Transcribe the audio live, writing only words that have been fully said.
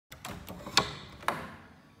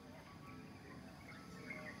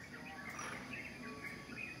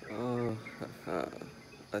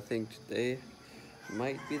I think today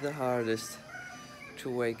might be the hardest to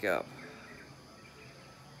wake up.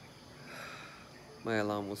 My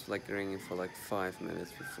alarm was like ringing for like 5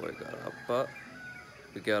 minutes before I got up, but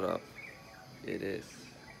we got up. It is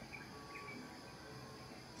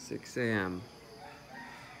 6 a.m.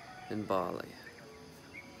 in Bali.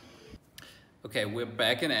 Okay, we're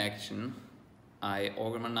back in action. I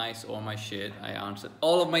organized all my shit. I answered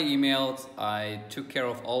all of my emails. I took care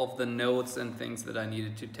of all of the notes and things that I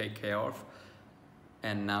needed to take care of.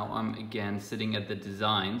 And now I'm again sitting at the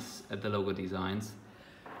designs, at the logo designs.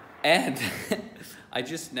 And I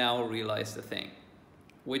just now realized the thing,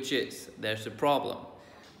 which is there's a problem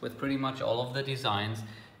with pretty much all of the designs.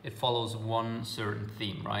 It follows one certain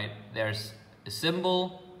theme, right? There's a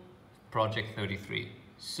symbol, project 33,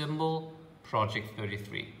 symbol, project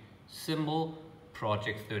 33, symbol,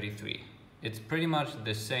 project 33. It's pretty much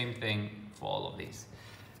the same thing for all of these.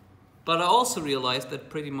 But I also realized that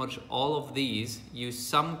pretty much all of these use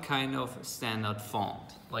some kind of standard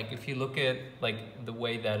font. Like if you look at like the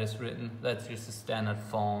way that is written, that's just a standard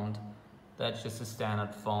font. That's just a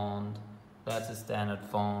standard font. That's a standard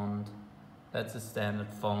font. That's a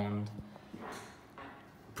standard font.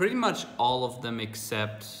 Pretty much all of them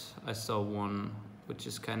except I saw one which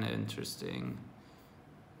is kind of interesting.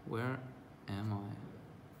 Where am I?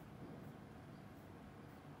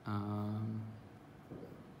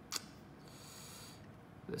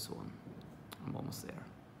 This one. I'm almost there.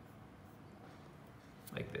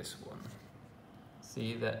 Like this one.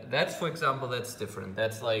 See that's for example, that's different.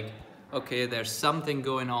 That's like, okay, there's something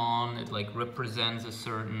going on. It like represents a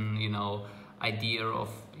certain, you know, idea of,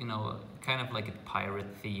 you know, kind of like a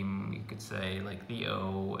pirate theme, you could say, like the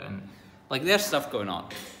O, and like there's stuff going on.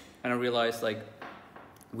 And I realized like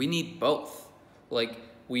we need both. Like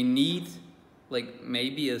we need like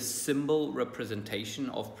maybe a symbol representation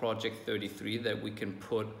of project 33 that we can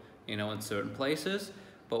put, you know, in certain places.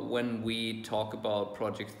 But when we talk about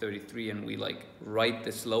project 33 and we like write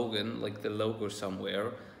the slogan, like the logo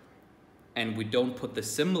somewhere, and we don't put the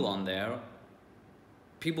symbol on there,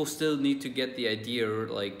 people still need to get the idea,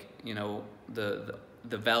 like, you know, the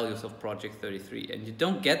values of project 33. And you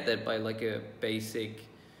don't get that by like a basic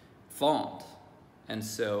font. And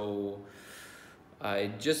so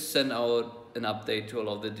I just sent out an update to all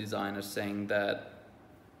of the designers saying that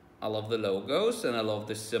I love the logos and I love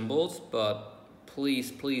the symbols, but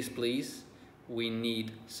please, please, please, we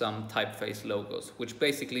need some typeface logos, which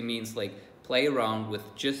basically means like play around with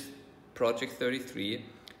just project 33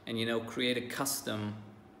 and, you know, create a custom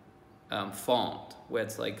font where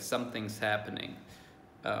it's like something's happening.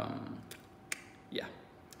 Yeah,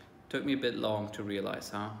 took me a bit long to realize,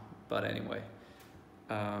 huh? But anyway,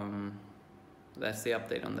 that's the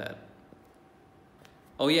update on that.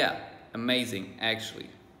 Oh yeah, amazing, actually.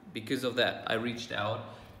 Because of that, I reached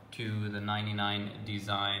out to the 99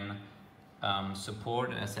 Design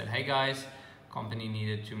support and I said, hey guys, company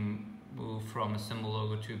needed to move from a symbol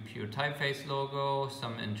logo to pure typeface logo.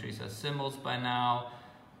 Some entries are symbols by now.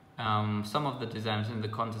 Some of the designs in the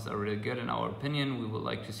contest are really good in our opinion. We would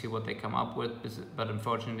like to see what they come up with, but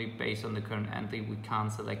unfortunately, based on the current entry, we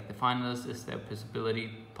can't select the finalists. Is there a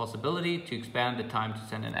possibility to expand the time to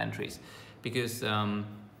send in entries? Because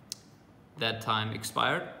that time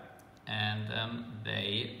expired, and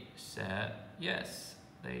they said yes.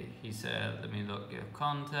 He said, let me look at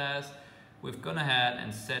contest. We've gone ahead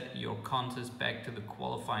and set your contest back to the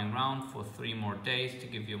qualifying round for 3 more days to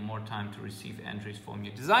give you more time to receive entries from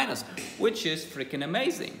your designers, which is freaking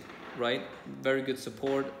amazing, right? Very good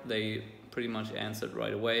support. They pretty much answered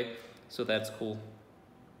right away, so that's cool.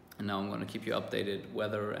 And now I'm going to keep you updated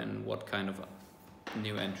whether and what kind of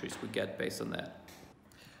new entries we get based on that.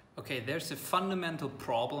 Okay, there's a fundamental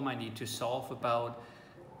problem I need to solve about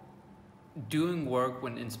doing work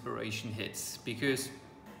when inspiration hits, because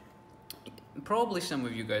probably some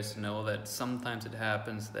of you guys know that sometimes it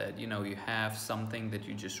happens that, you know, you have something that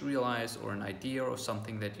you just realize, or an idea, or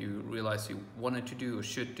something that you realize you wanted to do or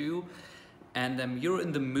should do, and you're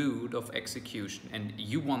in the mood of execution and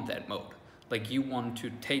you want that mode. Like you want to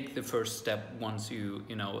take the first step once you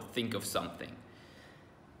know, think of something.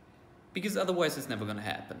 Because otherwise it's never gonna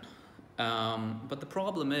happen. But the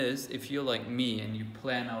problem is, if you're like me and you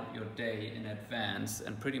plan out your day in advance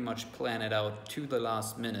and pretty much plan it out to the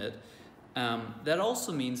last minute, that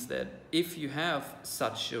also means that if you have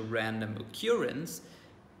such a random occurrence,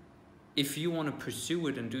 if you want to pursue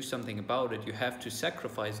it and do something about it, you have to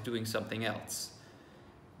sacrifice doing something else,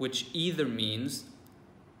 which either means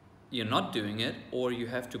you're not doing it, or you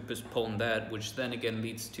have to postpone that, which then again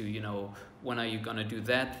leads to, you know, when are you gonna do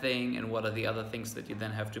that thing, and what are the other things that you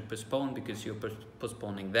then have to postpone because you're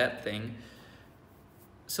postponing that thing.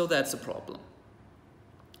 So that's a problem.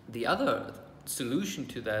 The other solution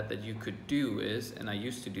to that you could do is, and I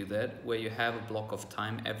used to do that, where you have a block of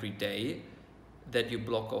time every day that you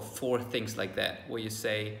block off for things like that, where you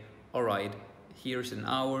say, all right, here's an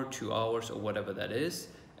hour, 2 hours, or whatever that is,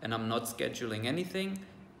 and I'm not scheduling anything,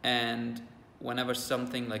 and whenever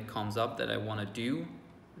something like comes up that I want to do,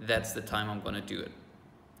 that's the time I'm going to do it.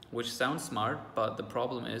 Which sounds smart, but the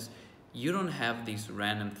problem is you don't have these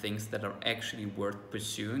random things that are actually worth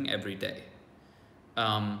pursuing every day.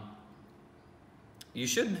 You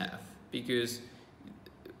shouldn't have, because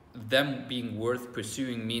them being worth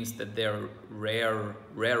pursuing means that they're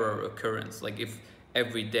rarer occurrence. Like if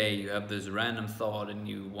every day you have this random thought and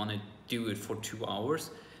you want to do it for 2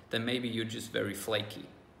 hours, then maybe you're just very flaky.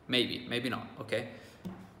 Maybe not, okay?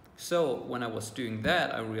 So when I was doing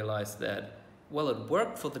that, I realized that, well, it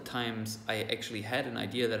worked for the times I actually had an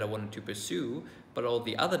idea that I wanted to pursue, but all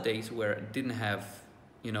the other days where it didn't have,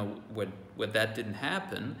 you know, where that didn't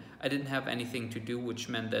happen, I didn't have anything to do, which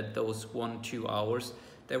meant that those 1-2 hours,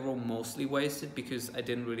 they were mostly wasted because I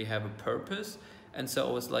didn't really have a purpose. And so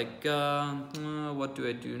I was like, what do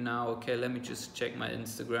I do now? Okay, let me just check my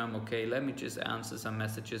Instagram. Okay, let me just answer some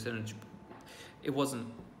messages. And it wasn't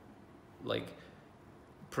like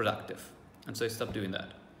productive. And so I stopped doing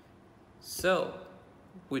that. So,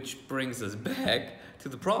 which brings us back to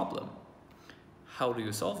the problem. How do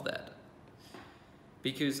you solve that?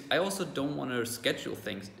 Because I also don't want to schedule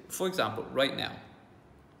things. For example, right now,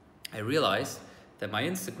 I realized that my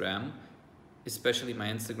Instagram, especially my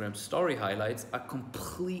Instagram story highlights, are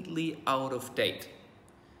completely out of date,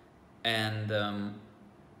 and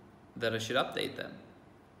that I should update them.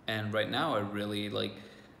 And right now I really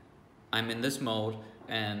I'm in this mode,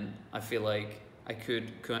 and I feel like I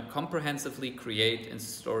could comprehensively create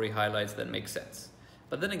story highlights that make sense.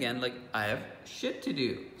 But then again, like, I have shit to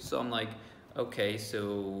do, so I'm like, okay,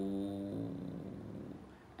 so,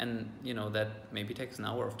 and you know, that maybe takes an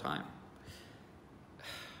hour of time.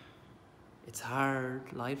 It's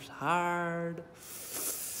hard, life's hard.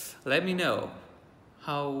 Let me know,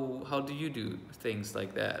 how do you do things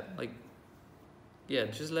like that? Like, yeah,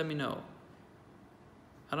 just let me know.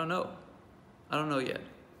 I don't know yet.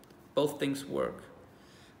 Both things work.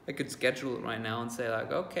 I could schedule it right now and say like,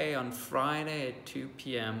 okay, on Friday at 2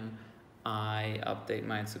 p.m. I update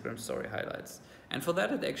my Instagram story highlights. And for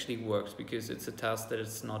that it actually works, because it's a task that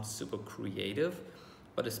is not super creative,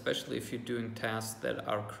 but especially if you're doing tasks that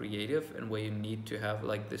are creative and where you need to have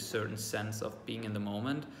like this certain sense of being in the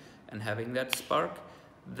moment and having that spark,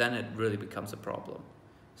 then it really becomes a problem.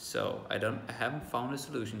 So I haven't found a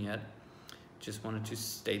solution yet. Just wanted to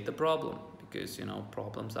state the problem, because, you know,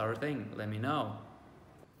 problems are a thing. Let me know.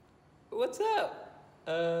 What's up?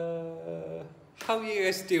 How you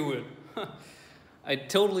guys doing? I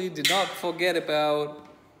totally did not forget about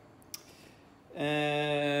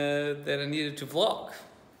that I needed to vlog.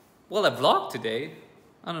 Well, I vlogged today.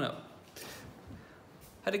 I don't know.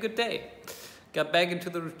 Had a good day. Got back into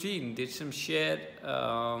the routine. Did some shit.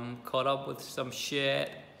 Caught up with some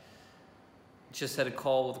shit. Just had a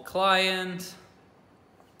call with a client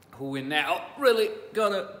who we're now really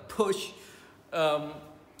gonna push.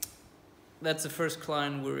 That's the first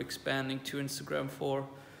client we're expanding to Instagram for.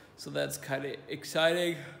 So that's kind of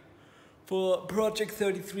exciting for Project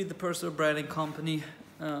 33, the personal branding company.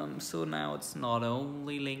 So now it's not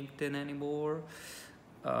only LinkedIn anymore.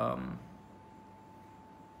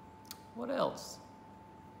 What else?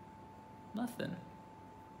 Nothing.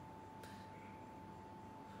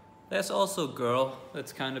 There's also a girl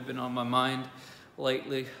that's kind of been on my mind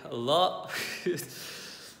lately a lot.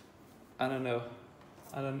 I don't know.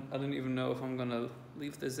 I don't even know if I'm gonna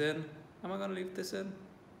leave this in. Am I gonna leave this in?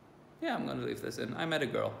 Yeah, I'm gonna leave this in. I met a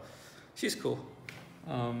girl. She's cool.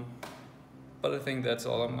 But I think that's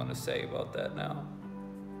all I'm gonna say about that now.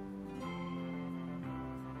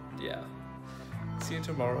 Yeah. See you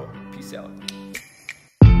tomorrow. Peace out.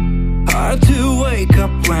 Hard to wake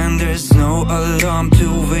up when there's no alarm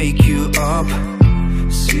to wake you up.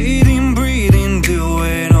 Sitting, breathing,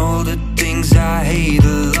 doing all the things I hate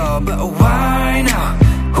a lot. But why now?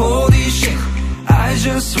 Holy shit, I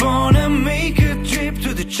just wanna make a trip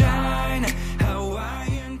to the child.